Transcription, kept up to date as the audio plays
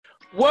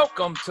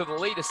Welcome to the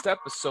latest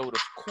episode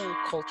of Cool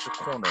Culture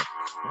Corner.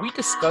 We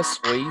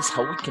discuss ways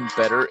how we can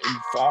better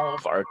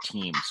involve our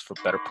teams for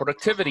better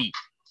productivity,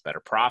 better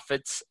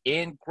profits,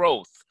 and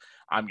growth.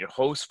 I'm your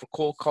host for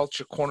Cool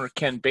Culture Corner,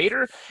 Ken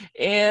Bader,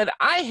 and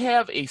I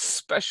have a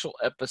special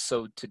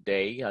episode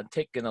today. I'm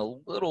taking a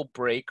little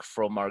break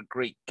from our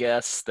great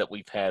guests that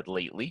we've had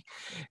lately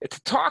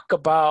to talk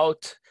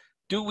about,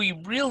 do we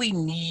really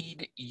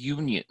need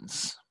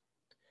unions?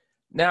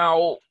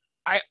 Now,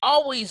 I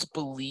always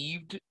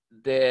believed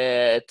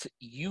that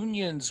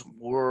unions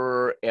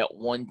were at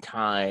one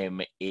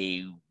time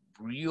a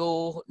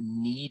real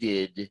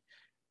needed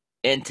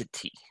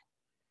entity.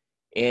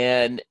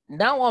 And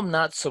now I'm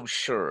not so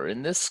sure.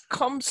 And this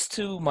comes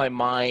to my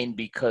mind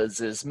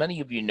because, as many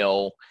of you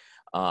know,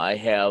 I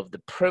have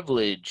the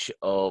privilege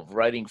of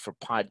writing for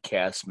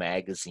Podcast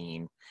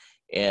Magazine.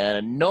 And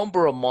a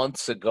number of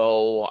months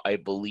ago, I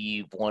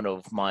believe one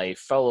of my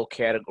fellow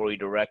category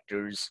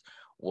directors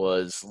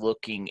was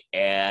looking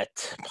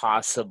at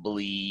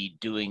possibly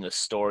doing a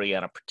story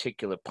on a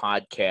particular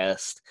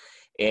podcast.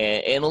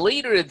 And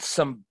later,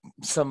 some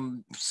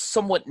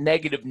somewhat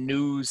negative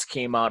news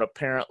came out.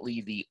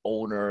 Apparently, the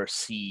owner,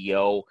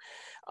 CEO,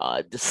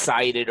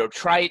 decided or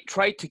tried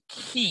to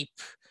keep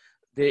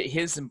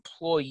his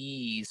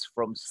employees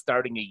from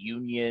starting a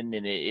union,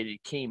 and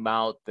it came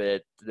out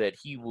that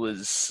he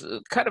was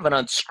kind of an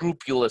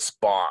unscrupulous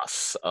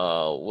boss,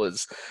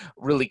 was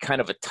really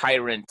kind of a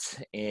tyrant,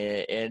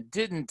 and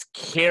didn't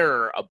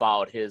care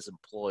about his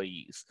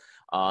employees.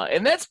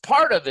 And that's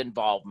part of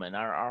involvement.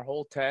 Our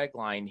whole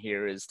tagline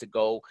here is to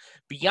go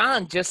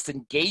beyond just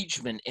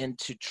engagement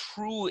into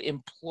true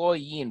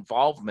employee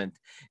involvement.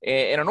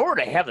 And in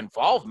order to have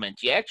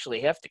involvement, you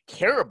actually have to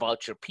care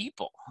about your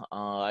people.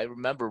 I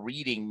remember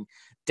reading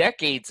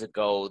decades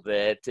ago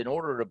that in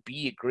order to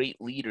be a great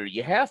leader,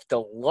 you have to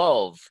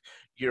love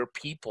your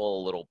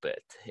people a little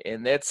bit.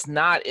 And that's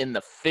not in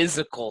the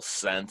physical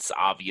sense,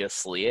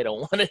 obviously. I don't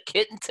want to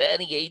get into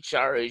any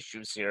HR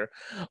issues here,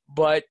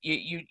 but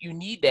you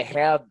need to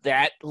have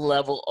that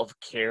level of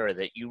care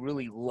that you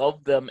really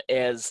love them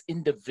as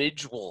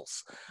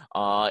individuals,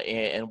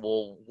 and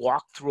will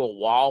walk through a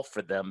wall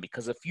for them.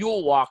 Because if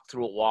you'll walk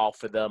through a wall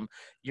for them,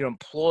 your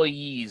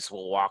employees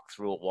will walk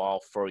through a wall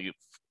for you,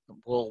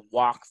 will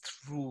walk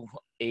through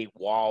a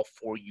wall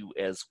for you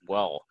as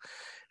well.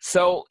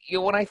 So,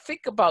 when I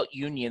think about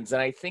unions and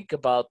I think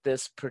about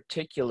this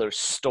particular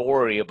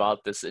story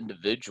about this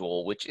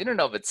individual, which in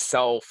and of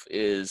itself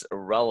is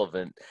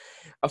irrelevant,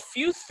 a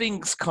few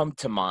things come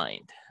to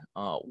mind.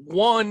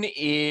 One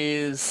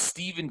is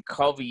Stephen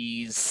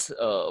Covey's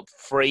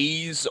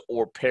phrase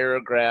or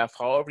paragraph,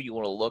 however you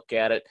want to look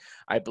at it.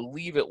 I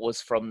believe it was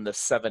from the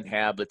 7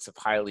 Habits of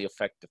Highly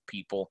Effective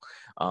People.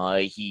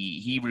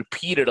 He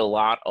repeated a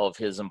lot of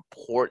his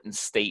important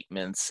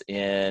statements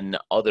in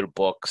other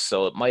books,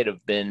 so it might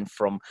have been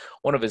from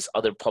one of his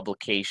other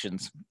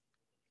publications.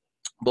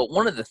 But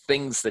one of the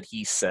things that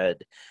he said,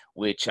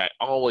 which I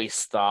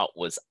always thought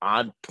was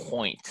on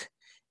point,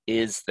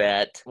 is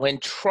that when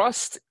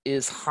trust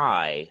is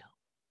high,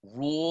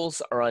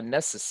 rules are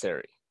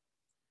unnecessary.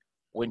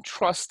 When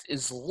trust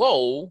is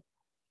low,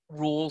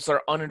 rules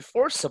are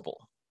unenforceable.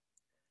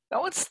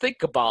 Now let's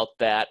think about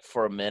that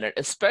for a minute,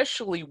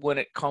 especially when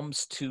it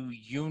comes to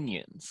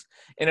unions.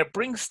 And it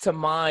brings to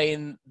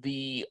mind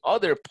the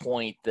other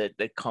point that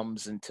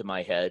comes into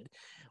my head,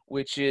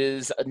 which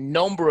is a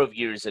number of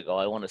years ago,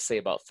 I want to say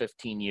about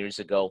 15 years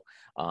ago,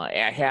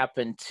 I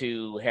happened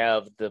to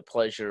have the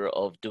pleasure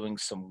of doing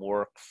some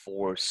work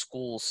for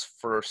Schools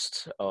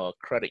First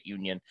Credit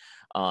Union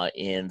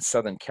in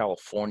Southern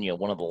California,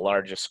 one of the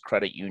largest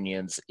credit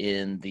unions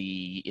in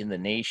the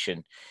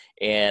nation.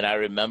 And I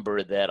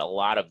remember that a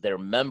lot of their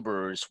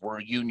members were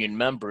union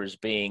members,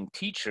 being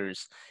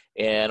teachers,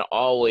 and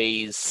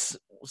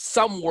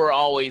some were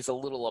always a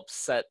little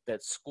upset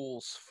that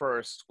Schools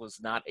First was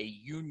not a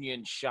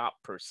union shop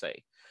per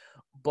se.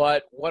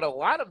 But what a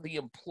lot of the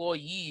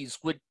employees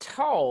would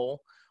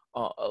tell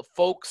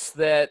folks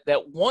that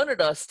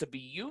wanted us to be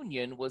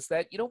union was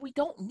that, we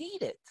don't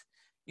need it.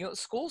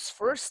 Schools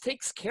First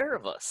takes care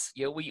of us.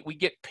 We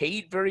get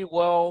paid very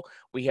well.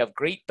 We have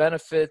great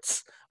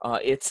benefits.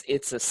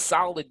 It's a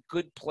solid,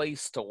 good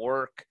place to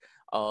work.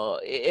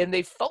 And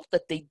they felt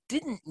that they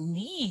didn't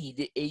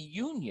need a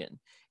union.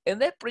 And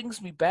that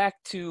brings me back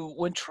to,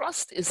 when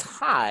trust is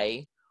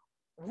high,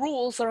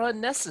 rules are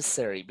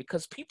unnecessary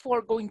because people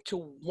are going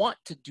to want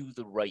to do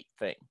the right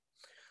thing.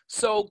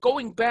 So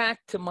going back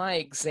to my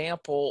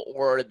example,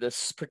 or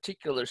this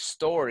particular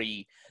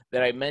story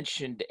that I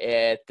mentioned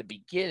at the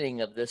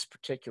beginning of this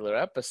particular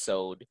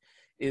episode,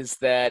 is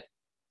that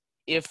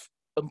if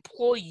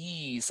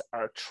employees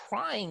are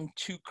trying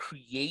to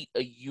create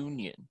a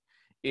union,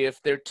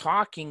 if they're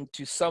talking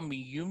to some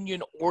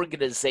union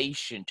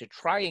organization to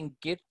try and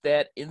get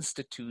that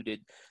instituted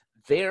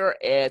there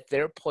at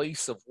their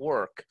place of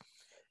work,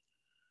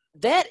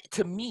 that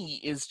to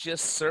me is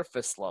just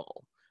surface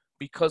level.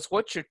 Because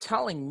what you're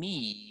telling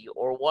me,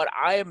 or what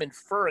I am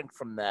inferring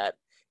from that,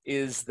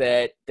 is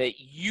that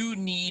you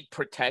need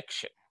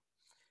protection.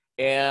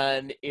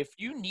 And if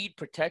you need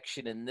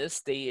protection in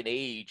this day and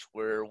age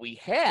where we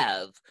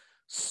have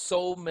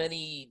so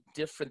many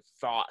different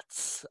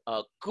thoughts,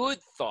 good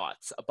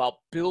thoughts about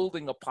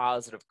building a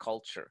positive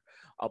culture,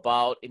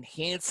 about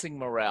enhancing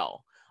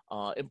morale,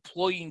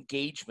 employee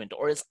engagement,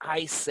 or as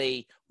I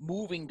say,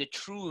 moving to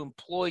true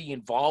employee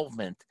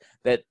involvement,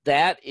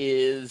 that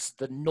is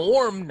the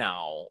norm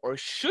now, or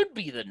should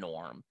be the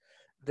norm,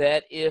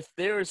 that if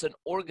there is an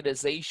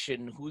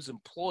organization whose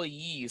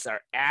employees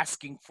are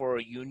asking for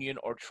a union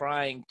or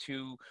trying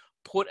to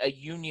put a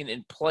union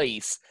in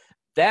place,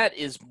 that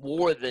is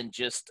more than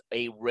just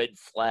a red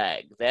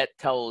flag. That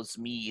tells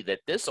me that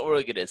this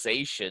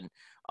organization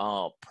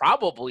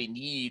probably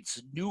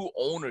needs new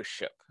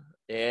ownership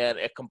and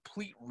a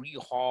complete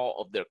rehaul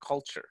of their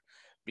culture.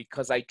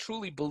 Because I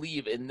truly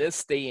believe in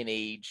this day and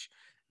age,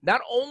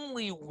 not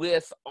only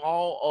with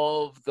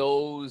all of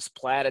those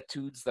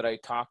platitudes that I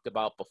talked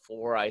about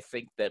before, I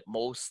think that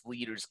most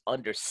leaders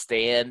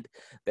understand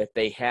that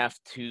they have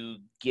to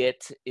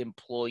get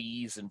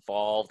employees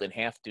involved and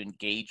have to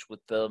engage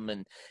with them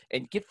and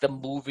get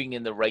them moving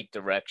in the right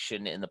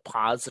direction in the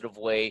positive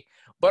way,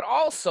 but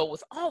also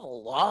with all the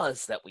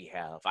laws that we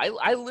have.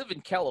 I live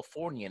in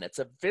California, and it's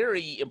a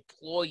very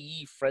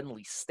employee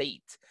friendly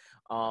state.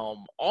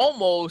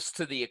 Almost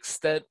to the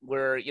extent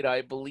where,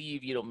 I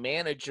believe,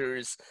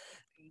 managers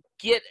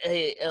get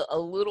a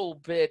little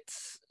bit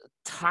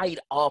tied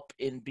up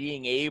in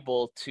being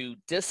able to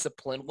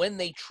discipline when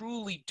they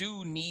truly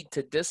do need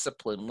to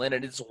discipline, when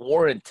it is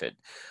warranted.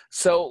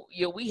 So,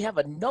 we have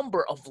a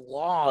number of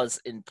laws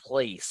in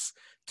place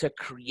to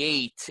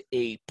create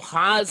a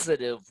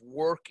positive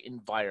work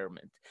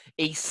environment,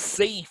 a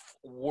safe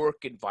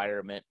work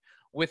environment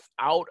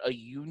without a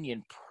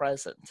union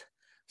present.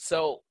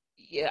 So,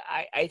 yeah,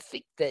 I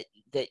think that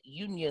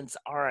unions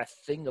are a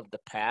thing of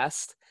the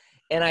past.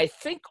 And I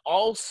think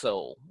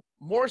also,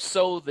 more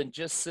so than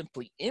just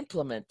simply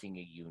implementing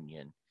a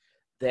union,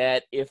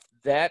 that if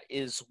that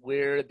is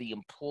where the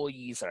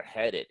employees are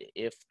headed,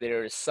 if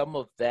there is some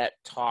of that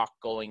talk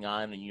going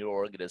on in your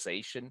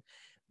organization,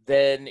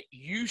 then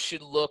you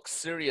should look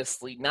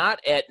seriously, not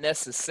at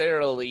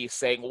necessarily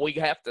saying, well, we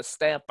have to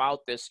stamp out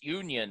this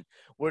union.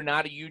 We're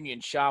not a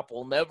union shop.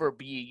 We'll never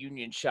be a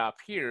union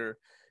shop here.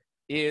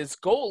 Is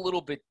go a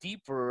little bit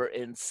deeper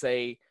and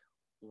say,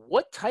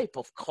 what type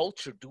of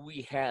culture do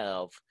we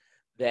have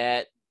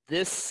that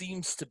this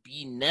seems to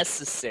be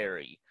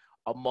necessary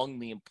among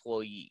the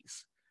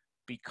employees?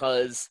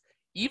 Because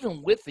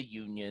even with the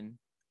union,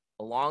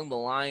 along the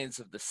lines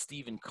of the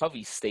Stephen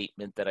Covey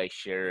statement that I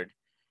shared,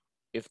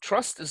 if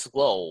trust is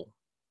low,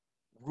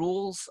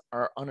 rules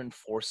are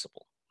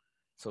unenforceable.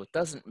 So it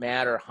doesn't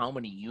matter how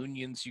many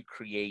unions you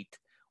create,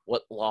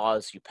 what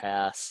laws you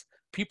pass,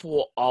 people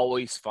will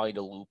always find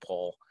a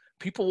loophole.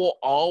 People will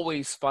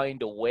always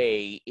find a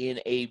way in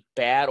a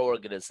bad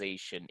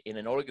organization, in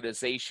an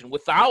organization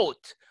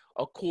without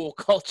a cool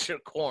culture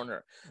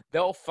corner.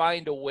 They'll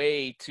find a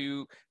way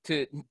to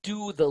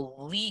do the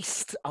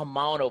least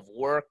amount of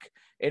work,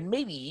 and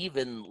maybe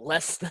even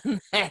less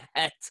than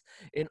that,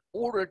 in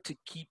order to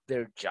keep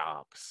their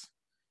jobs.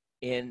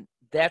 And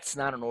that's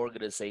not an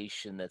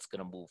organization that's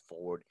going to move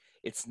forward.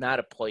 It's not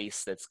a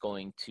place that's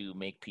going to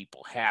make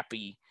people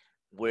happy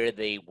where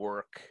they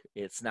work.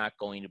 It's not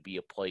going to be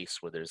a place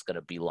where there's going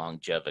to be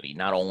longevity,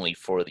 not only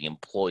for the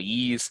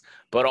employees,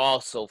 but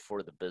also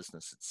for the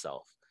business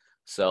itself.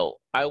 So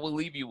I will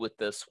leave you with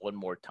this one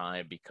more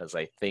time because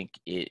I think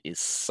it is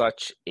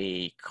such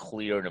a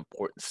clear and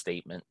important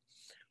statement.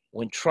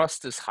 When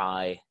trust is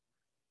high,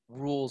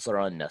 rules are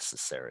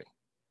unnecessary.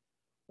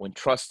 When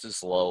trust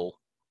is low,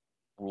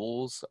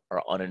 rules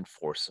are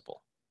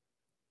unenforceable.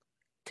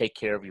 Take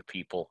care of your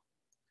people.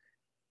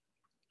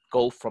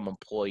 Go from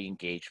employee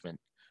engagement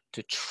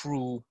to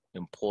true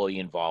employee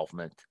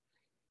involvement.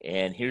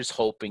 And here's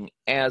hoping,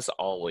 as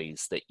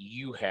always, that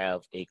you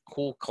have a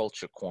cool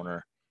culture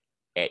corner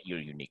at your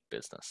unique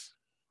business.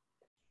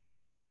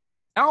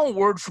 Now, a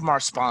word from our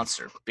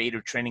sponsor,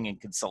 Bader Training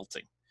and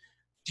Consulting.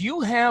 Do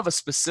you have a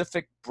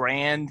specific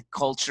brand,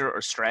 culture,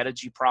 or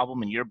strategy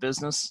problem in your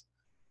business?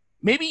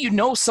 Maybe you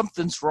know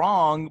something's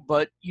wrong,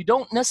 but you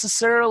don't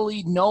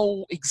necessarily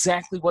know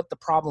exactly what the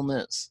problem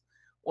is.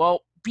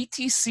 Well,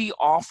 BTC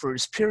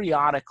offers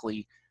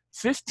periodically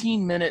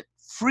 15-minute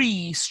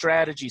free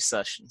strategy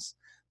sessions.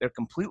 They're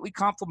completely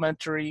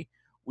complimentary.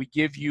 We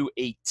give you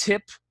a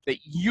tip that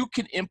you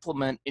can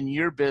implement in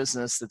your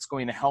business that's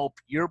going to help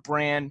your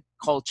brand,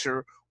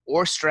 culture,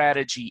 or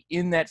strategy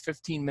in that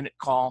 15-minute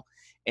call.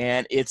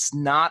 And it's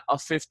not a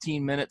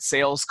 15-minute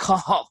sales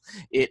call.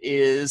 It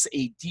is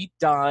a deep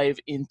dive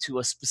into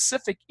a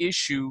specific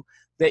issue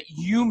that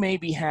you may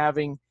be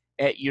having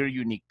at your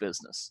unique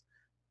business.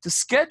 To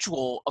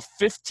schedule a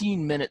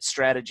 15-minute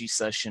strategy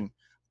session,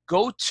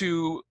 go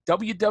to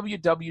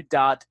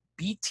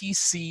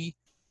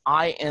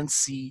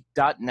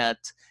www.btcinc.net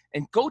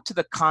and go to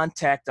the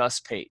Contact Us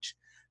page.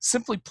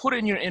 Simply put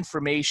in your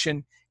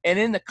information, and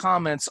in the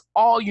comments,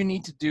 all you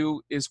need to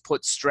do is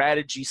put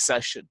strategy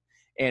session,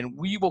 and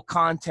we will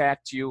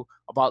contact you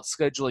about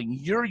scheduling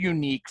your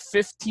unique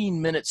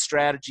 15-minute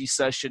strategy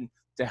session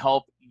to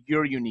help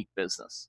your unique business.